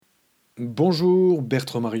Bonjour,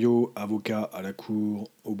 Bertrand Mario, avocat à la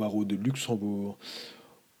Cour au barreau de Luxembourg.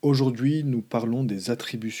 Aujourd'hui, nous parlons des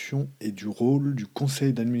attributions et du rôle du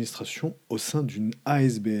conseil d'administration au sein d'une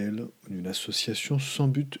ASBL, d'une association sans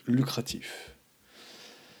but lucratif.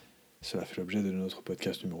 Cela fait l'objet de notre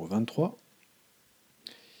podcast numéro 23.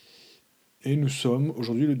 Et nous sommes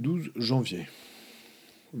aujourd'hui le 12 janvier.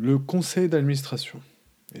 Le conseil d'administration.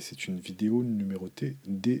 Et c'est une vidéo numérotée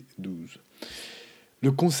D12.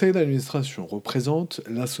 Le conseil d'administration représente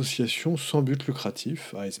l'association sans but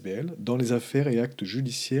lucratif, ASBL, dans les affaires et actes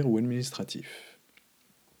judiciaires ou administratifs.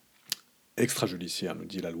 Extrajudiciaire, nous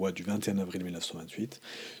dit la loi du 21 avril 1928,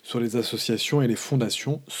 sur les associations et les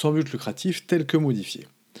fondations sans but lucratif telles que modifiées.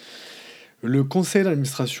 Le conseil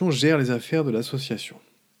d'administration gère les affaires de l'association.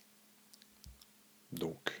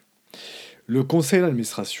 Donc, le conseil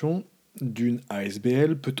d'administration d'une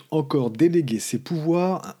ASBL peut encore déléguer ses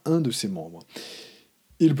pouvoirs à un de ses membres.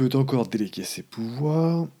 Il peut encore déléguer ses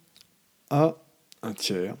pouvoirs à un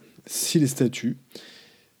tiers si les statuts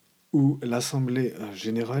ou l'Assemblée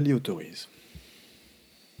générale y autorisent.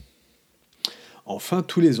 Enfin,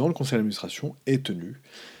 tous les ans, le conseil d'administration est tenu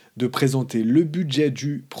de présenter le budget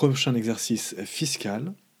du prochain exercice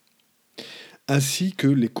fiscal ainsi que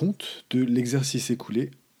les comptes de l'exercice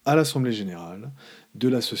écoulé à l'Assemblée générale de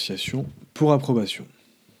l'association pour approbation.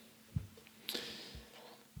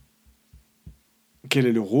 Quel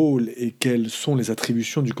est le rôle et quelles sont les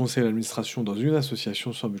attributions du conseil d'administration dans une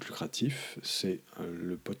association sans but lucratif? C'est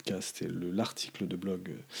le podcast et l'article de blog,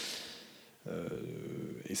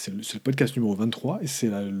 et c'est le podcast numéro 23, et c'est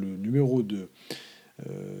le numéro de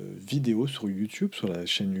vidéo sur YouTube, sur la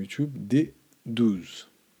chaîne YouTube D12.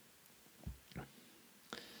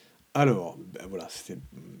 Alors, ben voilà, c'est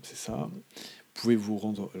ça. Vous pouvez vous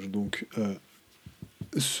rendre donc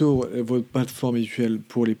sur votre plateforme habituelle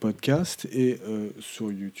pour les podcasts et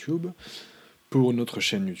sur YouTube pour notre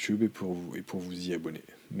chaîne YouTube et pour vous y abonner.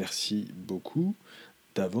 Merci beaucoup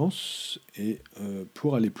d'avance. Et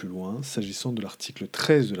pour aller plus loin, s'agissant de l'article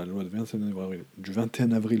 13 de la loi du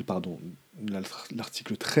 21 avril,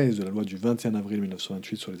 l'article 13 de la loi du 21 avril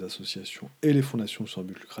 1928 sur les associations et les fondations sans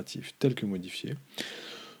but lucratif tel que modifié,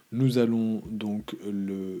 nous allons donc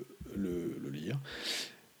le lire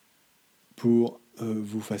pour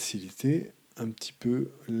vous faciliter un petit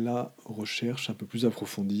peu la recherche un peu plus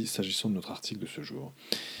approfondie s'agissant de notre article de ce jour.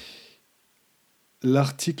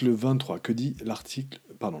 L'article 23, que dit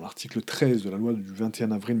l'article 13 de la loi du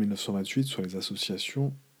 21 avril 1928 sur les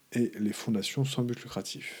associations et les fondations sans but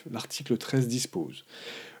lucratif. L'article 13 dispose: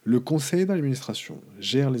 le conseil d'administration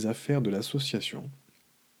gère les affaires de l'association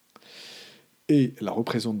et la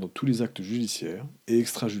représente dans tous les actes judiciaires et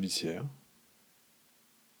extrajudiciaires.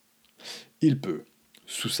 Il peut,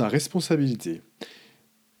 sous sa responsabilité,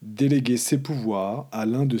 déléguer ses pouvoirs à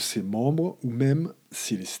l'un de ses membres ou même,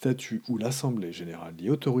 si les statuts ou l'Assemblée générale l'y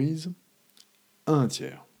autorisent, à un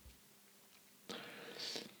tiers.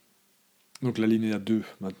 Donc l'alinéa 2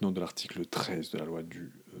 maintenant de l'article 13 de la loi du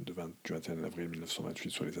 21 avril 1928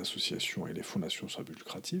 sur les associations et les fondations sans but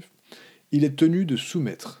lucratif, il est tenu de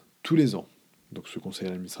soumettre tous les ans, donc ce conseil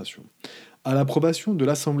d'administration, à l'approbation de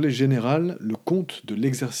l'Assemblée générale le compte de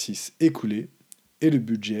l'exercice écoulé et le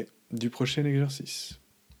budget du prochain exercice.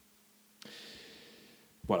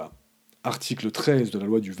 Voilà. Article 13 de la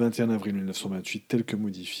loi du 21 avril 1928 tel que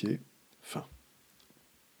modifié. Fin.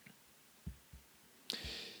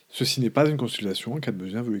 Ceci n'est pas une consultation. En cas de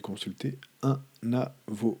besoin, veuillez consulter un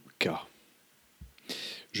avocat.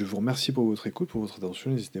 Je vous remercie pour votre écoute, pour votre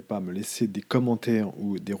attention. N'hésitez pas à me laisser des commentaires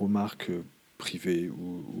ou des remarques privées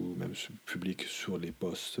ou même publiques sur les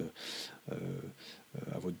posts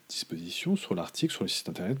à votre disposition, sur l'article, sur le site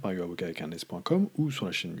internet marioavocat.com ou sur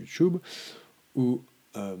la chaîne YouTube ou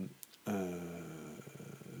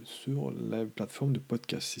sur la plateforme de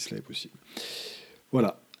podcast si cela est possible.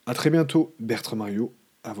 Voilà, à très bientôt, Bertrand Mario,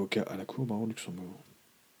 avocat à la Cour barreau de Luxembourg.